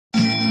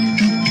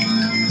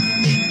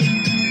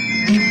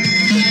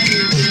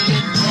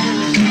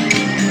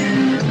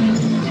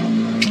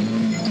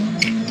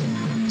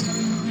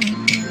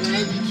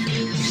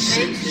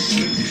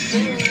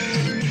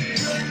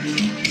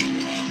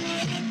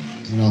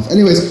myself.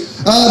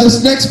 Anyways,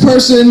 this next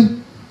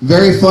person,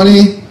 very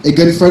funny, a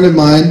good friend of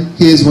mine.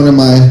 He is one of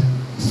my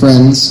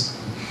friends.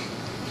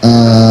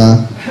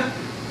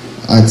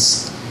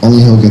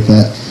 Only he'll get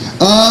that.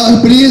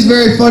 But he is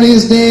very funny.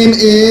 His name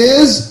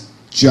is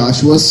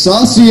Joshua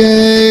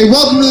Saucier.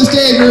 Welcome to the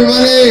stage,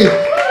 everybody.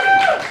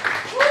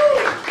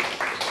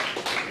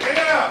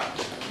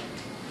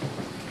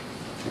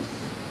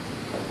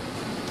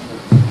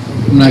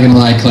 I'm not gonna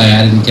lie, Clay,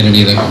 I didn't get it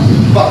either.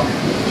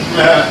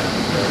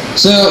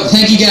 So,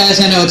 thank you guys.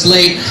 I know it's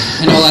late.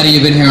 I know a lot of you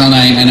have been here all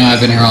night. I know I've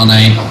been here all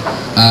night.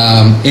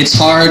 It's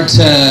hard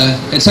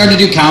to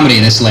do comedy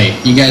this late.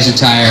 You guys are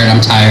tired. I'm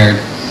tired.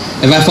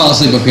 If I fall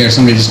asleep up here,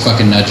 somebody just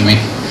fucking nudge me.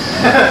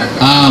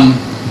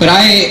 But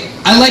I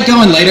like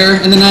going later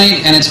in the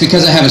night, and it's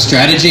because I have a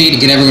strategy to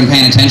get everyone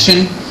paying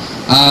attention.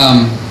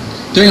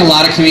 During a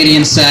lot of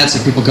comedian sets,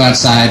 if people go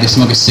outside, they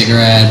smoke a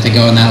cigarette, they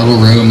go in that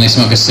little room, they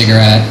smoke a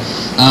cigarette.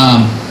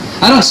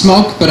 I don't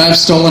smoke, but I've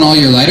stolen all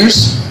your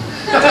lighters.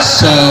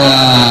 So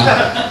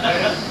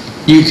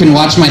you can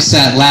watch my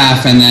set,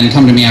 laugh, and then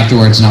come to me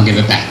afterwards, and I'll give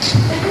it back.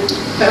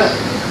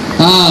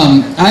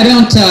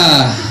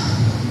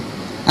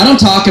 I don't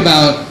talk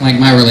about like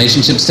my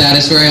relationship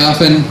status very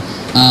often.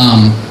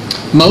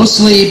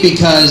 Mostly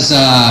because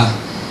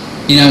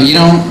you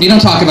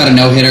don't talk about a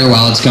no-hitter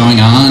while it's going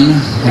on.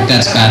 Like,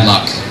 that's bad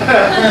luck.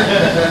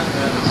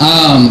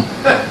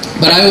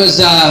 But I was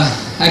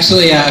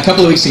actually a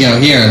couple of weeks ago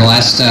here, the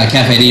last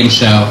Cafe Diem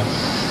show.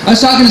 I was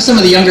talking to some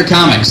of the younger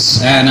comics,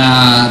 and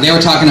they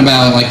were talking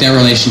about like their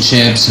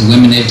relationships and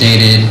women they've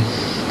dated.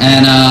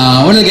 And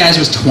one of the guys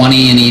was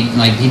 20, and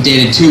he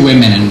dated 2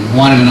 women, and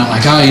wanted to know,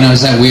 like, oh,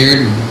 is that weird?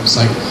 And it's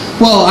like,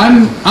 well,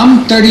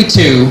 I'm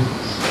 32,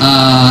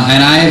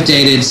 and I have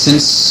dated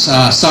since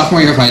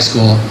sophomore year of high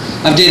school.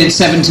 I've dated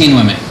 17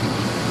 women.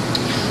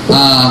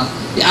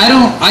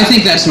 I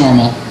think that's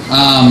normal.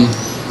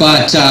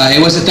 But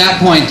it was at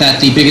that point that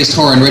the biggest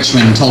whore in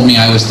Richmond told me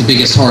I was the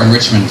biggest whore in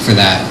Richmond for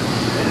that.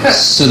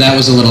 So that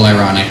was a little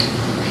ironic.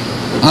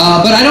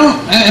 But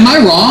am I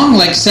wrong?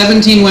 Like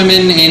 17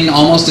 women in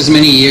almost as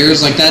many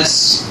years? Like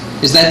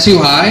is that too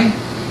high?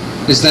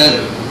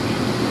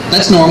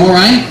 That's normal,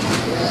 right?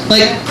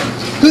 Like,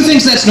 who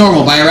thinks that's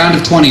normal by a round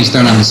of 20s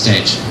thrown on the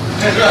stage?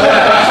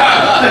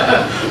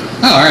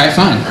 Oh, alright,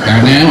 fine.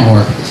 Apparently I'm a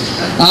whore.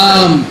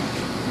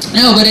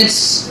 No, but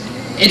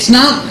it's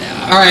not.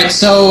 Alright,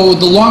 so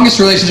the longest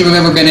relationship I've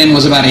ever been in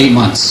was about 8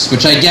 months,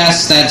 which I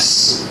guess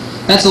that's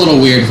a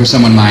little weird for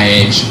someone my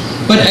age.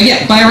 But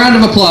again, by a round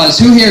of applause,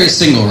 who here is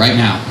single right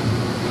now?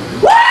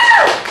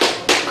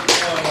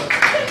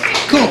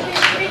 Cool.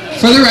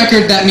 For the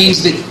record, that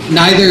means that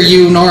neither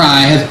you nor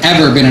I have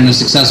ever been in a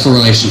successful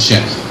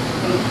relationship.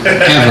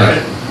 Ever.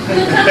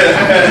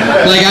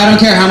 Like, I don't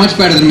care how much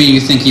better than me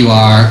you think you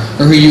are,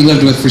 or who you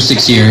lived with for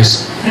 6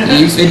 years.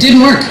 It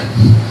didn't work.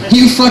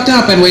 You fucked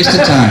up and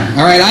wasted time.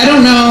 Alright, I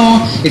don't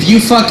know if you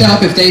fucked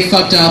up, if they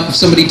fucked up, if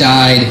somebody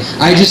died.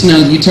 I just know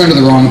that you turned to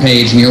the wrong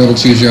page in your little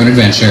choose your own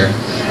adventure,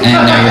 and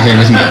now you're here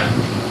with me.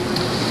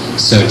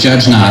 So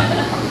judge not.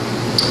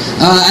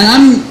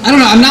 And I don't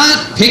know, I'm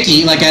not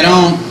picky. Like, I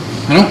don't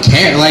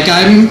care. Like,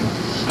 I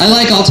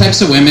like all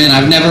types of women.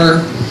 I've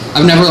never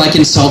like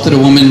insulted a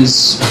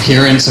woman's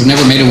appearance. I've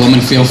never made a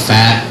woman feel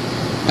fat.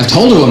 I've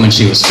told a woman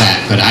she was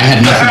fat, but I had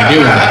nothing to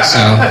do with it.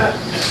 So,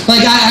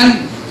 like,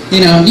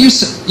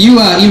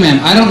 you ma'am,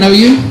 I don't know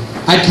you.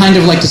 I'd kind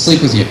of like to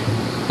sleep with you.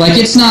 Like,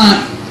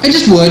 I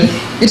just would.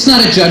 It's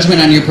not a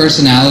judgment on your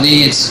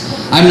personality.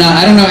 I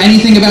don't know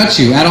anything about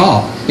you at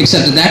all,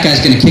 except that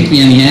guy's gonna kick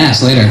me in the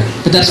ass later.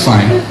 But that's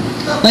fine.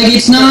 Like,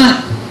 it's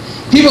not,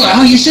 people are,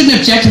 oh, you shouldn't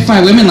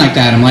objectify women like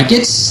that. I'm like,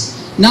 it's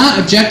not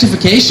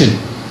objectification,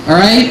 all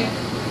right?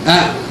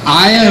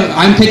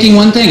 I'm picking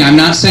one thing. I'm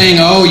not saying,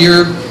 oh,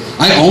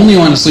 I only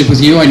want to sleep with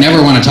you. I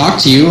never want to talk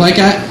to you. Like,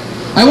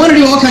 I want to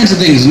do all kinds of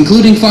things,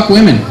 including fuck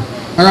women.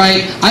 All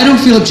right? I don't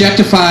feel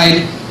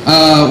objectified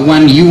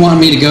when you want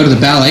me to go to the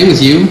ballet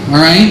with you. All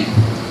right?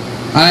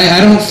 I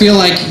don't feel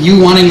like you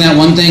wanting that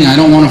one thing I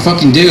don't want to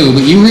fucking do,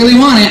 but you really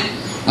want it.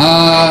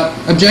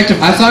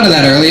 I thought of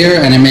that earlier,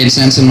 and it made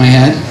sense in my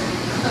head.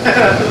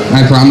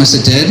 I promise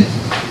it did.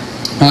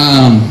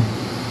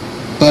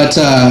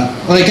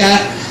 Like,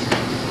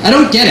 I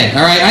don't get it.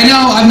 All right? I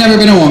know I've never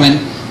been a woman.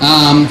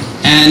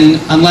 And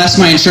unless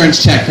my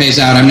insurance check pays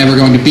out, I'm never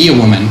going to be a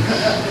woman.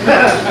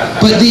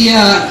 But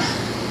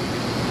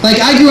like,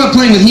 I grew up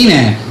playing with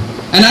He-Man,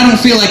 and I don't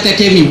feel like that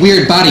gave me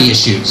weird body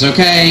issues,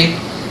 okay?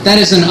 That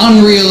is an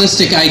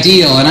unrealistic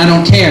ideal, and I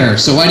don't care,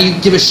 so why do you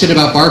give a shit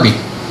about Barbie?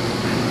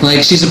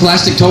 Like, she's a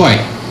plastic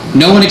toy.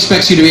 No one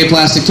expects you to be a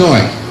plastic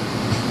toy.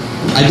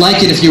 I'd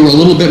like it if you were a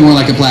little bit more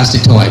like a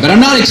plastic toy, but I'm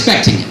not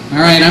expecting it, all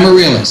right? I'm a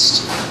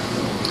realist.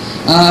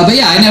 But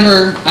yeah, I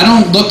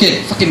don't look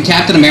at fucking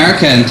Captain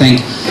America and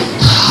think,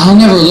 I'll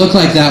never look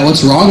like that,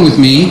 what's wrong with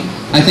me?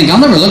 I think, I'll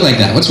never look like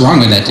that, what's wrong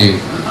with that dude?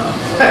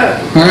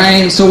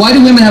 Alright, so why do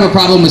women have a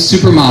problem with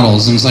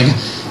supermodels? And it's like,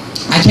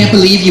 I can't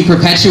believe you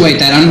perpetuate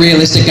that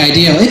unrealistic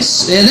ideal.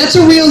 That's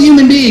a real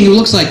human being who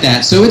looks like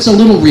that, so it's a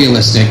little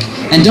realistic.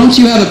 And don't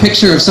you have a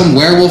picture of some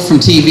werewolf from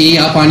TV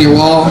up on your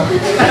wall?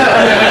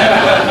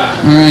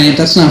 Alright,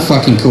 that's not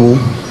fucking cool.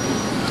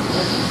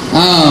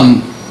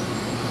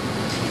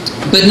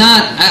 But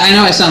not, I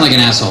know I sound like an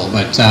asshole,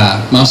 but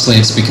mostly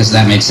it's because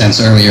that made sense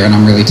earlier and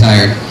I'm really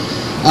tired.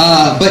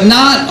 But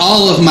not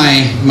all of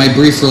my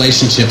brief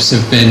relationships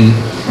have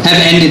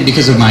ended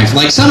because of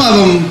like some of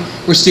them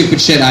were stupid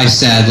shit I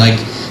said, like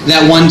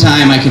that one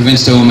time I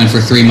convinced a woman for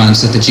 3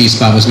 months that the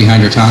G-spot was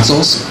behind her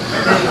tonsils.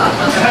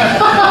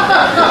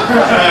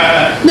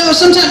 No,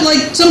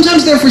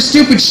 sometimes they're for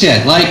stupid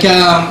shit. Like,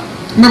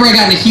 remember I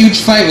got in a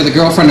huge fight with a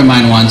girlfriend of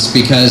mine once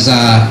because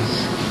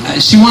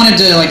she wanted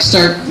to like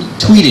start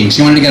tweeting.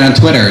 She wanted to get on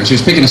Twitter and she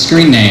was picking a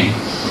screen name.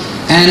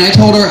 And I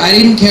told her I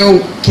didn't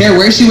care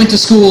where she went to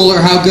school or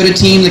how good a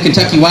team the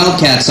Kentucky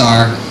Wildcats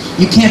are.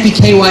 You can't be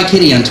KY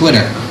Kitty on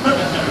Twitter.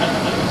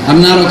 I'm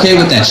not okay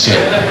with that shit.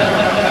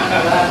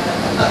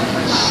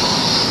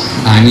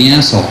 I'm the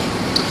asshole.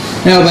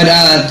 No, but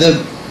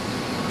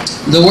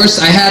the worst,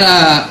 I had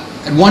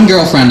one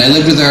girlfriend. I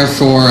lived with her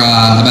for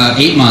about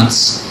 8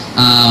 months.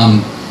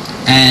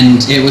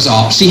 And it was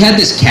all, she had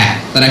this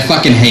cat that I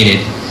fucking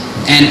hated.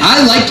 And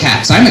I like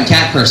cats. I'm a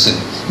cat person.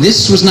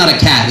 This was not a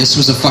cat. This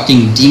was a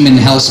fucking demon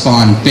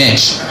hellspawn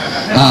bitch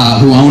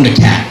who owned a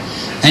cat.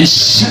 And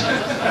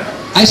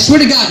I swear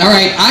to God,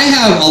 alright, I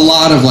have a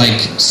lot of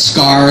like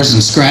scars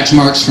and scratch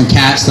marks from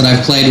cats that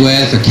I've played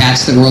with or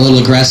cats that were a little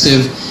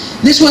aggressive.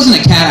 This wasn't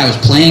a cat I was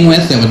playing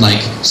with that would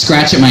like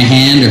scratch at my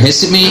hand or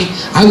hiss at me.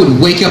 I would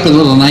wake up in the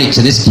middle of the night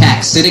to this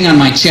cat sitting on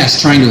my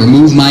chest trying to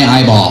remove my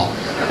eyeball.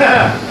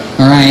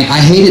 Alright, I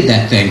hated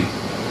that thing.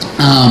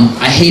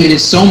 I hated it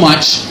so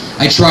much.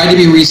 I tried to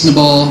be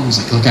reasonable. I was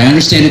like, look, I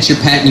understand it's your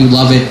pet and you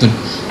love it, but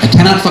I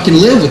cannot fucking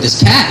live with this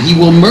cat. He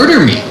will murder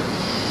me.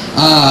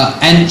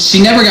 And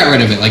she never got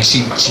rid of it. Like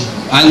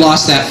I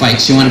lost that fight.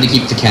 She wanted to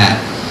keep the cat.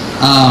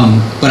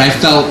 But I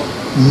felt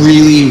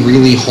really,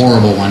 really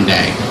horrible one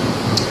day.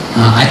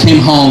 I came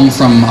home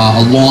from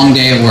a long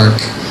day at work,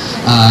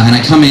 and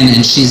I come in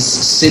and she's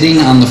sitting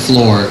on the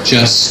floor,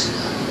 just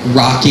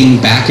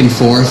rocking back and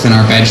forth in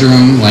our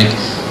bedroom, like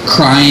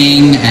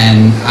crying,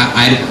 and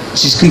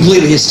she's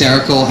completely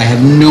hysterical. I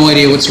have no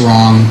idea what's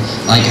wrong.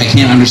 Like, I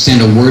can't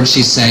understand a word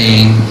she's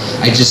saying.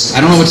 I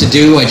don't know what to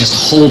do. I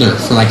just hold her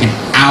for like an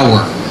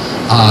hour,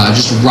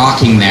 just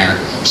rocking there.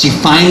 She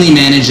finally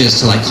manages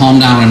to like calm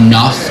down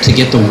enough to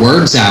get the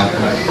words out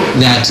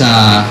that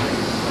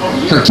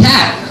her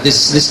cat,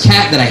 this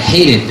cat that I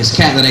hated, this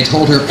cat that I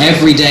told her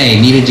every day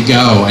needed to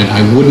go and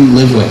I wouldn't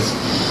live with,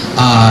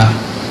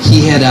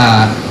 he had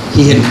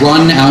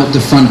run out the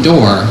front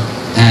door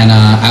and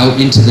out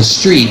into the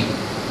street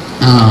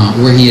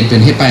where he had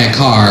been hit by a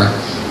car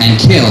and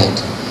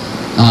killed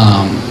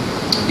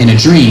in a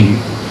dream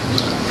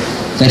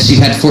that she'd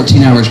had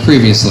 14 hours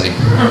previously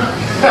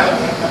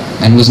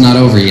and was not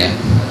over yet.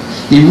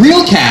 The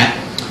real cat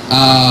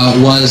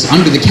was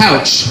under the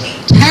couch,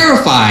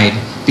 terrified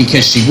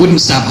because she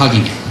wouldn't stop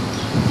hugging him.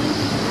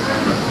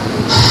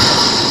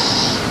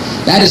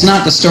 That is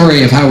not the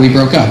story of how we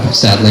broke up,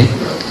 sadly.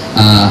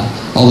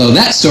 Although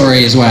that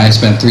story is why I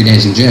spent 3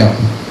 days in jail.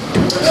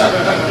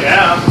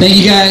 Yeah. Thank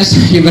you guys.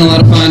 You've been a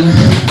lot of fun.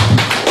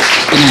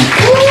 Good night.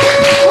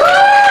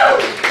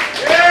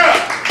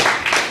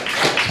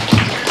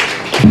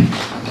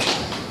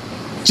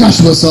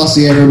 Joshua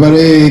Saucier,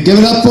 everybody. Give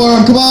it up for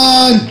him. Come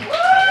on.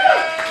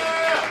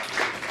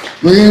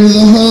 We're into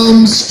the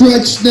home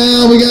stretch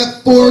now. We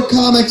got 4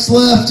 comics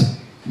left.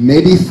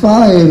 Maybe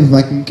 5 if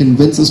I can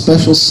convince a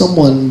special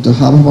someone to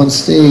hop up on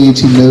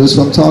stage. He knows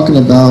what I'm talking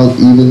about,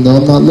 even though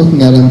I'm not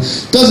looking at him.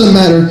 Doesn't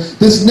matter.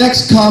 This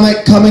next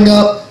comic coming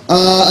up,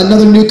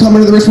 another newcomer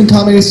to the Richmond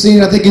comedy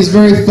scene. I think he's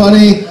very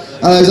funny.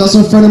 He's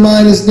also a friend of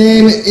mine. His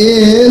name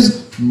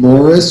is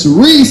Morris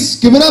Reese.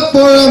 Give it up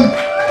for him.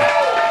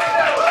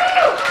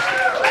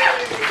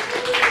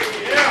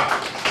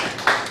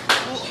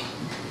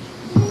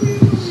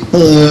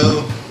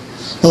 Hello.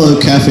 Hello,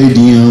 Cafe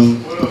Diem.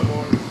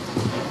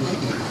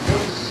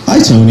 Hi,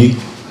 Tony.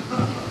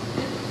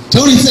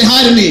 Tony, say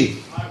hi to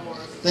me. Hi,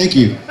 Morris. Thank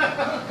you.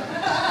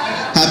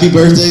 Happy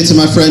birthday to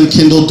my friend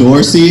Kendall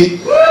Dorsey.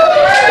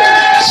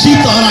 She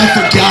thought I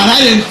forgot. I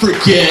didn't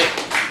forget.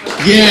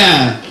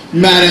 Yeah.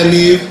 Mad at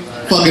me.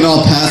 Fucking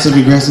all passive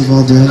aggressive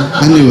all day.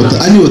 I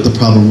knew what the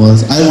problem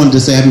was. I wanted to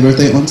say happy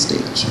birthday on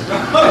stage.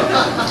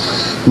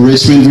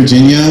 Richmond,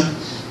 Virginia.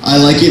 I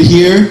like it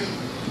here.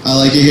 I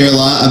like it here a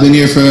lot. I've been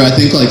here for, I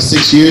think, like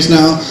 6 years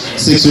now.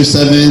 6 or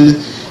 7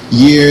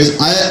 years.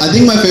 I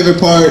think my favorite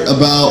part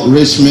about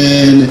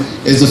Richmond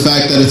is the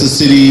fact that it's a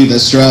city that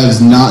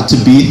strives not to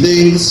be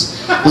things.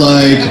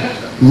 Like,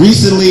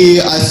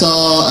 recently I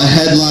saw a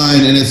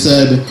headline and it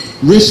said,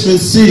 Richmond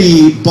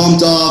City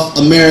bumped off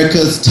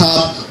America's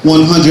top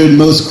 100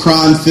 most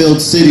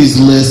crime-filled cities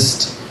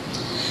list.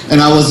 And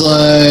I was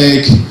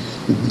like,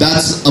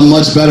 that's a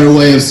much better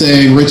way of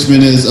saying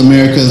Richmond is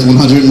America's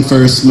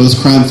 101st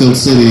most crime-filled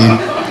city.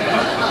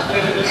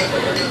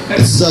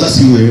 It sucks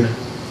here.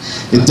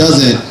 It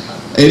doesn't.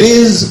 It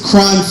is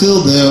crime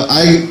filled though.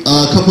 A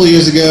couple of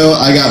years ago,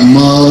 I got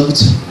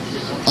mugged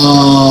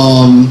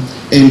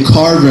in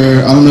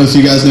Carver. I don't know if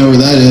you guys know where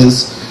that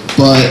is,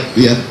 but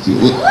yeah.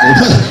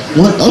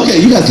 What? Okay,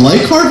 you guys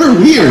like Carver?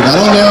 Weird. I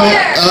don't know.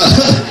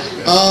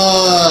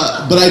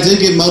 But I did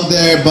get mugged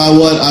there by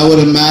what I would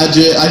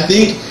imagine. I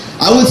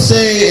would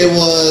say it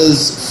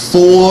was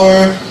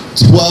 4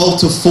 12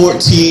 to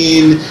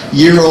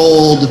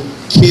 14-year-old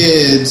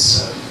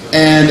kids.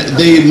 And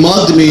they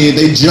mugged me,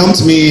 they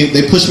jumped me,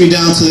 they pushed me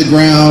down to the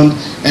ground,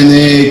 and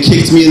they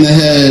kicked me in the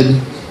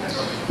head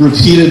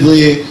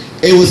repeatedly.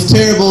 It was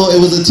terrible.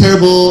 It was a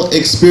terrible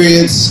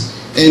experience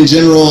in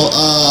general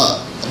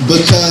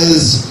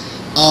because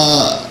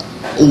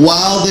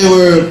while they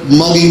were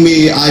mugging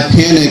me, I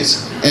panicked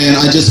and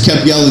I just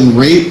kept yelling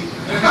rape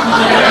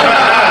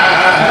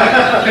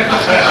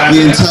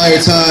the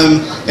entire time.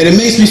 And it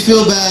makes me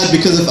feel bad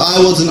because if I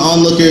was an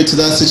onlooker to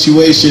that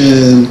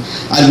situation,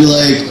 I'd be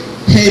like,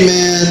 hey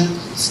man,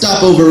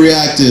 stop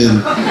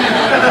overreacting.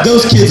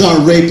 Those kids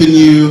aren't raping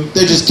you,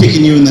 they're just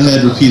kicking you in the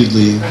head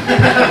repeatedly.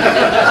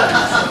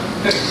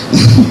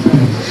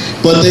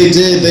 But they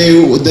didn't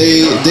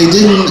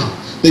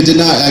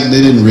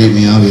rape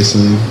me,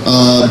 obviously.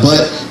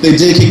 But they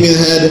did kick me in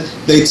the head.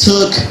 They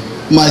took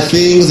my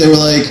things, they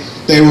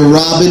were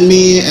robbing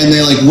me, and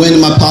they went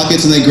in my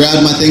pockets and they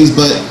grabbed my things,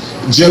 but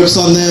jokes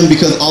on them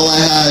because all I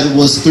had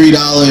was $3.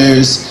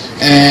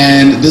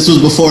 And this was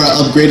before I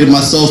upgraded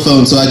my cell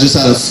phone, so I just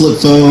had a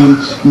flip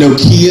phone,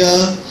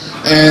 Nokia.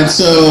 And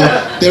so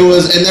there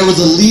was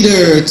a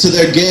leader to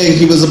their gang.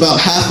 He was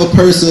about half a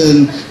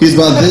person. He was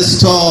about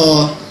this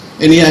tall,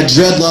 and he had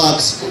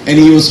dreadlocks, and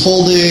he was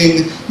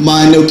holding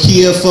my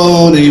Nokia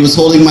phone, and he was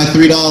holding my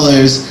 $3,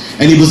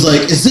 and he was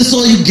like, "Is this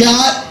all you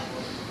got?"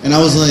 And I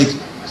was like,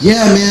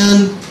 "Yeah,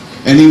 man."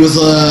 And he was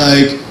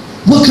like,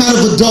 "What kind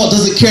of adult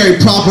doesn't carry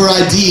proper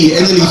ID?"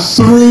 And then he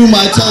threw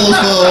my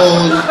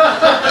telephone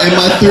and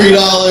my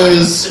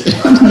 $3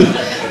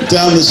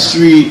 down the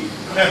street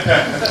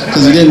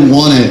because he didn't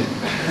want it.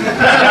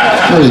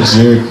 What a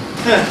jerk.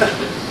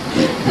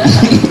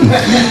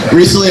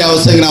 Recently, I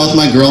was hanging out with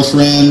my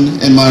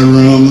girlfriend in my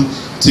room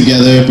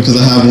together because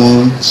I have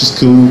one. She's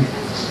cool.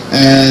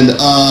 And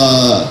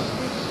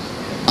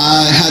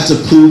I had to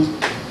poop.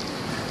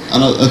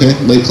 Okay,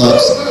 late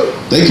claps.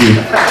 Thank you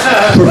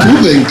for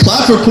pooping.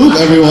 Clap for poop,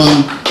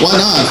 everyone. Why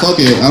not? Fuck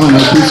it. I don't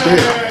know. Poop's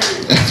great.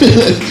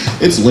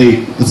 It's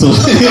late. It's late.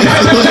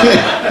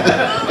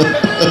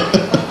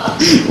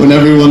 When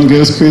everyone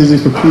goes crazy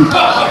for poop.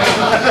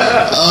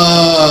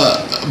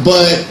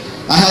 But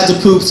I had to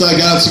poop, so I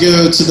got up to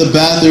go to the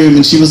bathroom,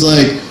 and she was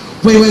like,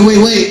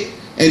 wait.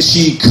 And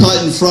she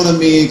cut in front of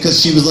me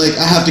because she was like,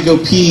 I have to go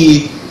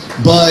pee.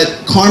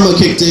 But karma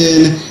kicked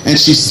in, and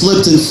she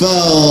slipped and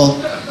fell,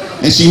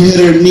 and she hit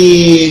her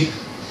knee.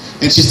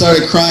 And she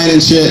started crying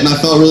and shit, and I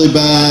felt really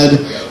bad.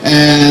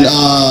 And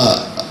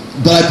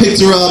but I picked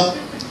her up.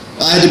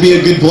 I had to be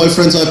a good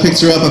boyfriend, so I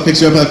picked her up. I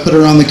put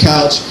her on the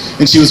couch,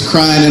 and she was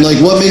crying. And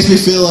what makes me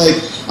feel like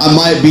I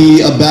might be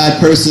a bad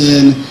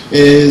person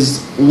is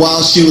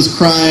while she was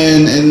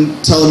crying and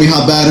telling me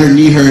how bad her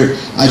knee hurt,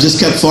 I just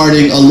kept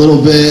farting a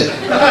little bit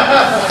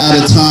at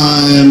a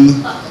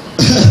time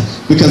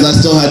because I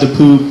still had to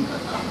poop.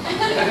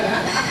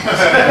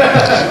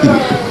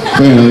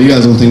 Fair enough, you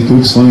guys don't think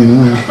poop's funny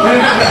now.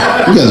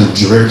 You guys are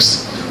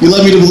jerks. You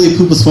led me to believe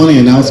poop was funny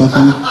and now it's not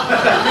funny?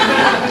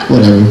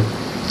 Whatever.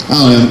 I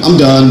don't know. I'm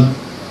done.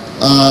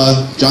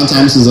 John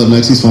Thomas is up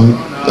next. He's funny.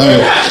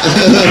 Alright.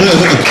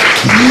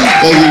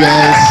 Thank you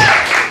guys.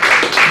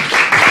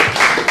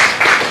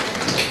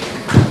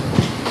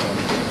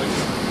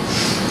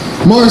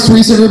 Morris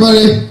Reese,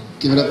 everybody.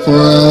 Give it up for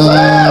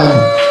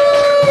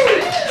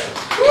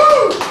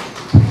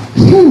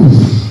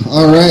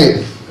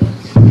Alright.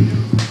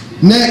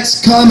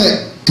 Next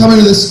comic coming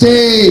to the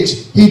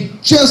stage. He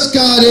just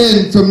got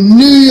in from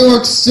New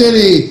York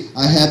City.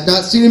 I have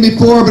not seen him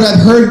before, but I've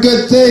heard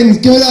good things.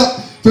 Give it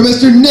up for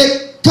Mr.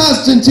 Nick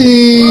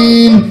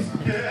Constantine.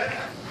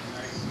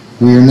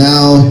 We are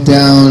now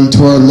down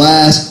to our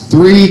last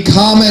 3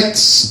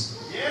 comics.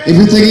 If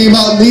you're thinking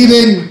about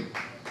leaving,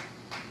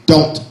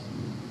 don't.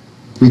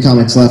 3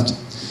 comics left.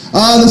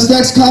 This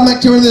next comic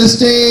coming to the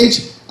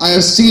stage, I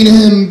have seen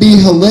him be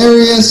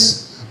hilarious.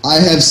 I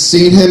have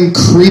seen him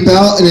creep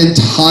out an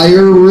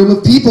entire room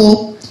of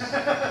people.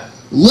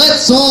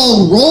 Let's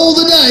all roll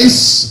the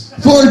dice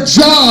for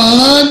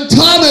John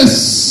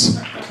Thomas.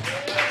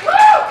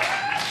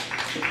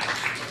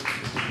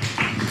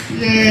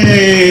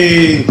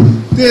 Yay!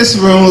 This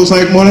room looks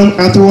like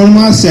after one of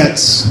my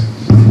sets.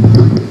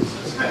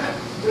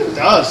 It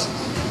does.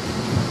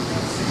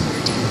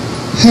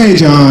 Hey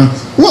John,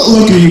 what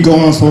look are you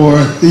going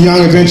for? The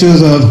Young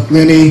Adventures of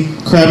Lenny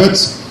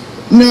Kravitz?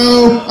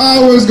 No, I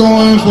was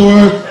going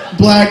for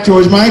Black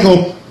George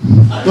Michael.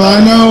 But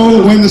I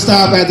know when to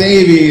stop at the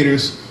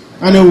Aviators.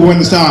 I know when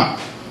to stop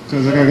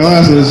because I got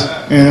glasses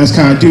and that's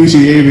kind of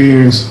douchey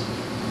aviators.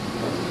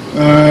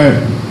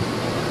 Alright.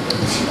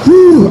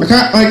 Whew,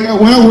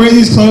 when I wear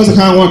these clothes, I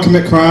kind of want to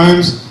commit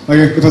crimes. Like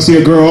if I see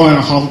a girl in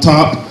a halter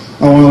top,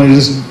 I want to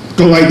just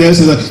go like this,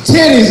 and like,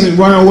 titties, and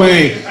run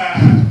away.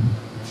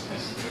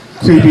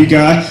 Creepy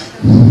guy.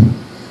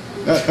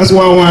 That's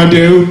what I want to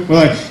do.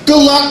 We're like,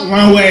 good luck,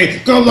 run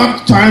away. Good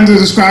luck trying to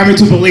describe me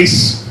to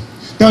police.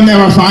 They'll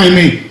never find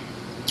me.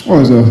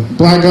 What is a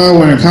black guy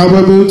wearing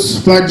cowboy boots,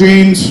 black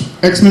jeans,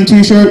 X-Men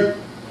t-shirt,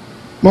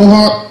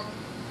 mohawk?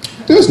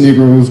 This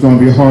Negro is going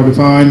to be hard to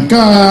find.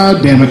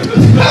 God damn it.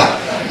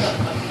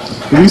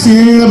 Have you seen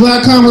any of the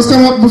black comics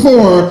come up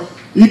before?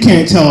 You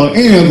can't tell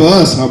any of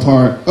us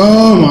apart.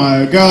 Oh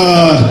my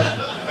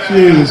God.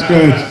 Jesus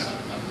Christ.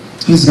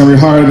 This is going to be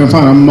harder to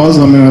find a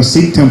Muslim in a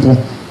Sikh temple.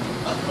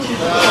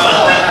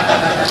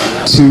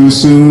 Too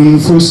soon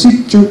for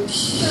Sikh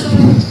jokes.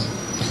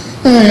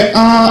 Hey,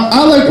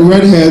 I like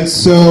redheads,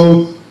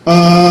 so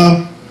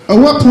at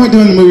what point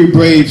during the movie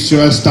Brave should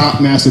I stop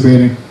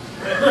masturbating?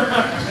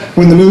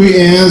 When the movie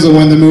ends or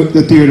when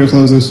the theater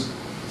closes?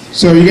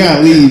 So you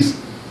gotta leave.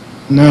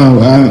 No,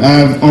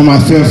 I'm on my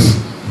 5th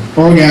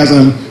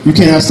orgasm. You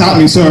cannot stop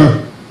me,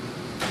 sir.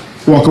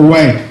 Walk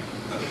away.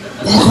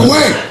 Walk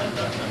away.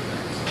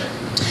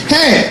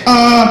 Hey,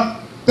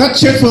 that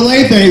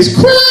Chick-fil-A thing is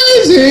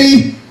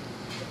crazy,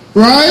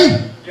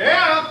 right?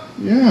 Yeah.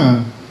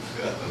 Yeah.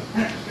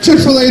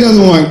 Chick-fil-A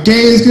doesn't want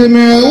gays get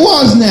married.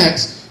 What's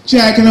next?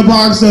 Jack in the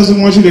Box doesn't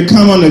want you to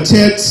come on the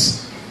tits.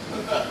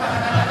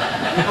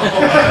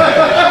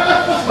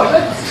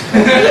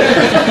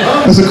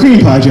 That's a cream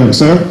pie joke,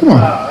 sir. Come on.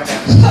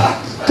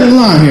 Get in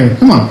line here.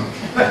 Come on.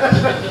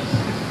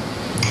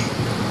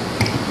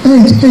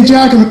 Hey,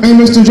 Jack, hey,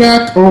 Mr.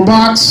 Jack, or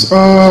Box,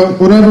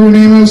 whatever your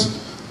name is.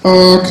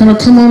 Can I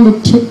come on the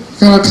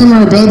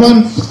belly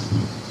button?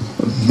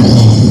 No,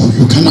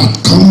 you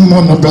cannot come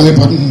on the belly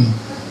button.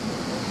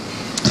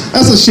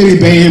 That's a shitty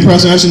Bane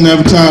impression. I should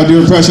never try to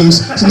do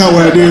impressions. It's not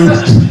what I do.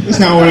 It's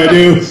not what I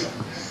do.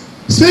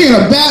 Speaking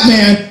of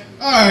Batman,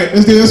 all right,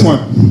 let's do this one.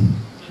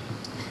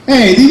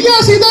 Hey, did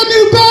y'all see that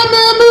new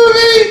Batman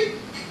movie?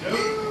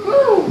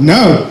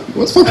 No.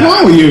 What the fuck's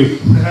wrong with you?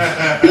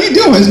 What are you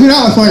doing? It's been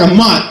out for like a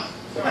month.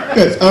 You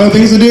got other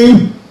things to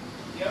do?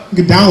 You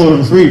can download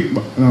it for free.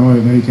 No,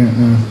 wait, no, you can't.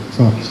 No,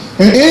 fuck.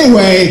 And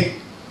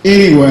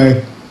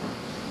anyway.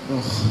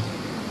 Ugh.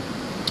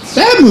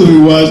 That movie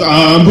was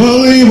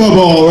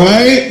unbelievable,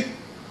 right?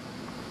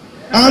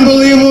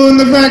 Unbelievable in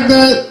the fact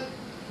that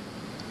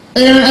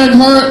Aaron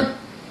Eckhart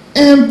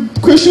and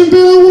Christian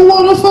Bale will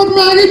want to fuck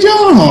Maggie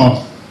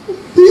Gyllenhaal.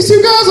 These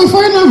two guys are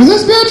fighting over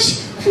this bitch?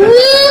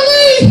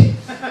 Really?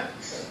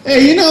 Hey,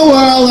 you know what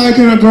I like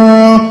in a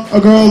girl? A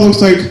girl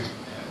looks like,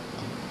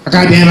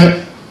 God damn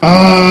it,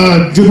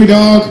 droopy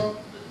dog.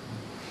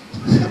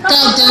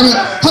 God damn it,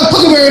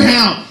 Huckleberry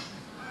Hound.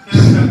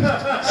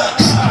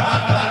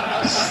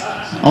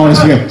 I always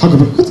forget,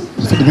 Huckleberry, what the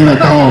fuck is that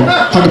dog?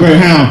 Huckleberry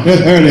Hound,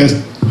 there it is.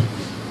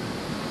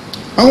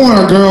 I want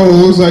a girl who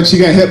looks like she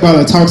got hit by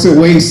the toxic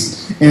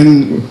waste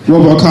in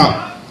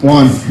RoboCop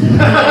 1.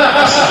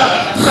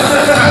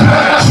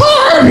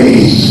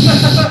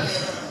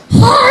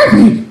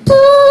 Harvey,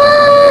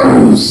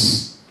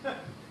 Bruce!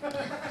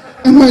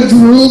 Am I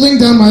drooling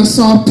down my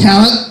soft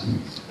palate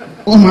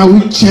or my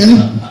weak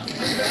chin?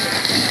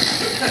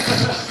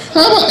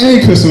 How about,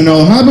 hey, Christopher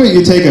Nolan, how about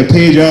you take a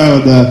page out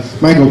of the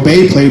Michael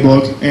Bay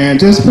playbook and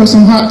just put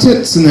some hot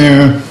tits in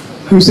there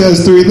who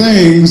says 3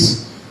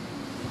 things: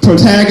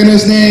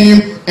 protagonist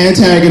name,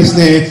 antagonist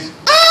name,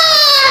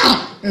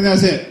 ah! And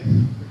that's it.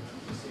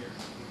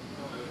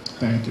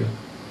 Thank you.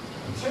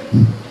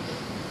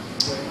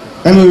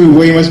 That movie would be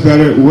way much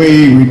better,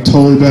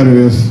 totally better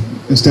if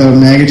instead of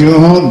Maggie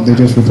Gyllenhaal, they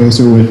just replaced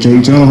her with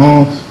Jake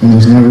Gyllenhaal and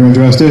just never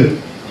addressed it.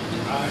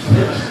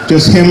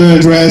 Just him in a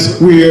dress,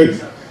 weird,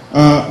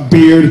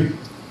 beard,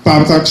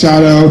 5 o'clock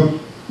shadow,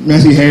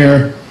 messy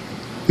hair.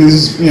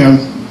 He's,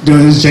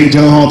 doing his Jake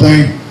Gyllenhaal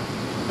thing.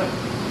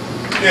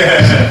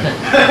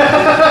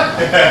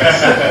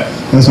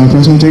 That's my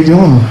personal Jake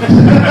Gyllenhaal.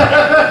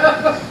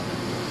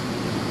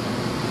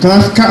 I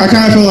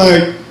kind of feel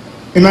like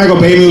in Michael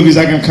Bay movies,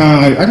 I can't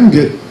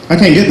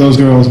get those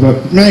girls,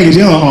 but Maggie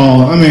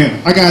Gyllenhaal, I mean,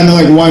 I gotta know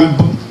like one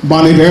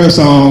Bonnie Bear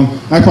song.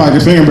 I probably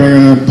could finger bang her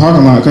in the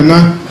parking lot, couldn't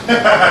I?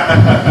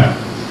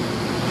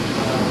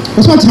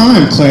 What's my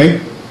time, Clay?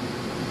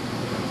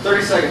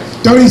 30 seconds.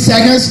 30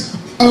 seconds?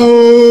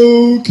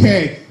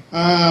 Okay.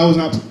 I was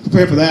not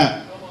prepared for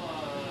that.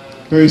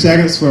 30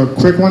 seconds for a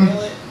quick one?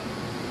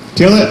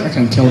 Kill it? I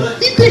can't kill it.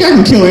 You think I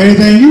can kill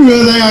anything? You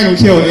really think I can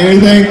kill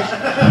anything?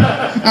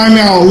 I mean,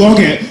 I'll look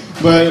it,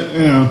 but,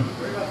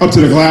 up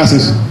to the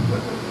glasses.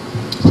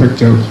 Quick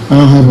joke. I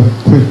don't have a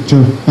quick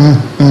joke. I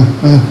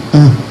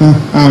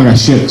don't got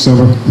shit,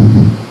 Silver.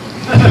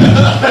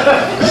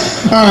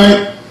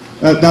 Alright.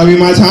 That'll be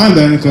my time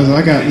then, because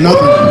I got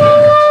nothing.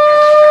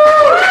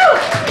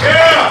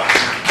 Yeah!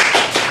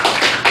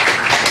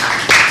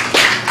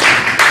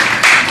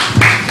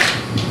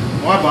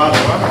 Why bother?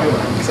 Why am I doing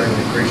that? Second,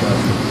 great job.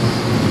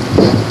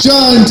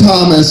 John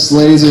Thomas,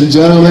 ladies and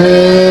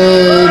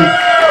gentlemen.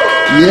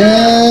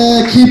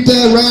 Yeah, keep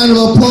that round of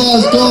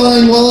applause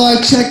going while I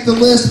check the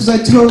list because I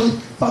totally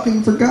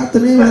fucking forgot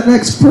the name of the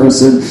next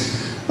person.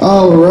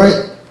 All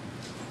right.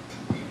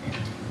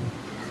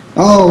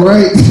 All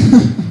right.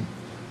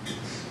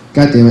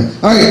 God damn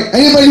it. All right,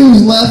 anybody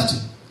who's left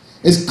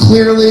is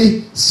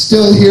clearly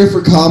still here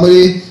for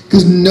comedy,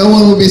 because no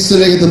one would be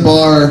sitting at the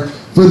bar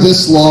for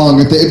this long.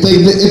 If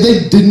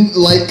they didn't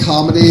like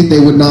comedy,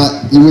 they would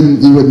not. You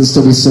wouldn't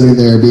still be sitting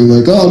there being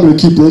like, oh, I'm gonna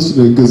keep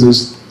listening because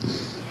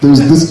there's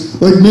this,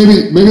 like,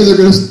 maybe they're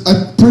gonna.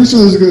 I'm pretty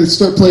sure they're gonna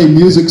start playing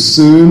music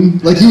soon.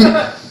 Like you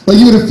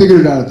would have figured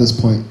it out at this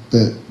point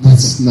that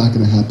that's not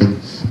gonna happen.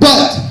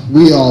 But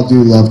we all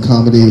do love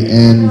comedy,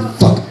 and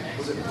fuck.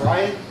 Was it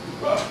Brian?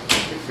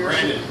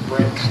 Brandon.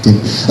 God damn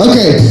it.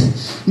 Okay,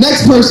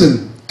 next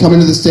person coming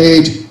to the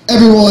stage.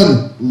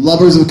 Everyone,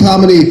 lovers of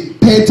comedy,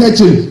 pay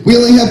attention. We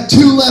only have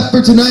 2 left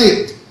for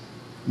tonight.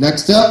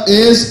 Next up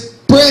is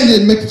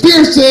Brandon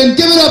McPherson.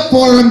 Give it up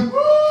for him.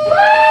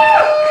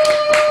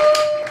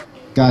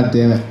 God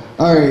damn it.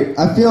 All right,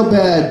 I feel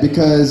bad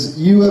because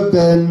you have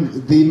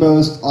been the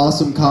most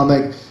awesome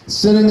comic,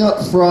 sitting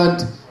up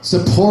front,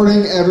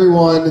 supporting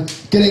everyone,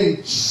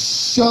 getting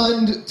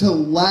shunned to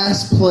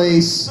last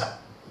place.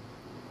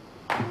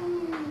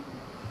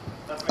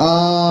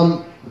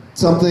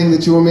 Something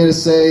that you want me to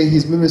say,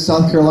 he's moving to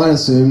South Carolina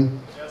soon.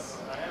 Yes,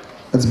 I am.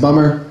 That's a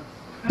bummer,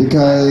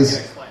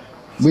 because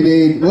we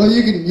need, well,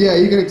 you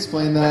can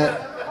explain that.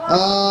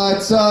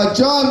 It's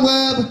John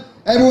Webb.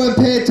 Everyone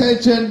pay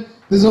attention.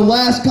 This is the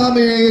last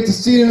comedy you're going to get to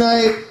see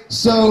tonight,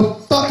 so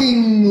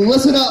fucking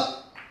listen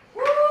up,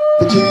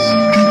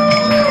 bitches.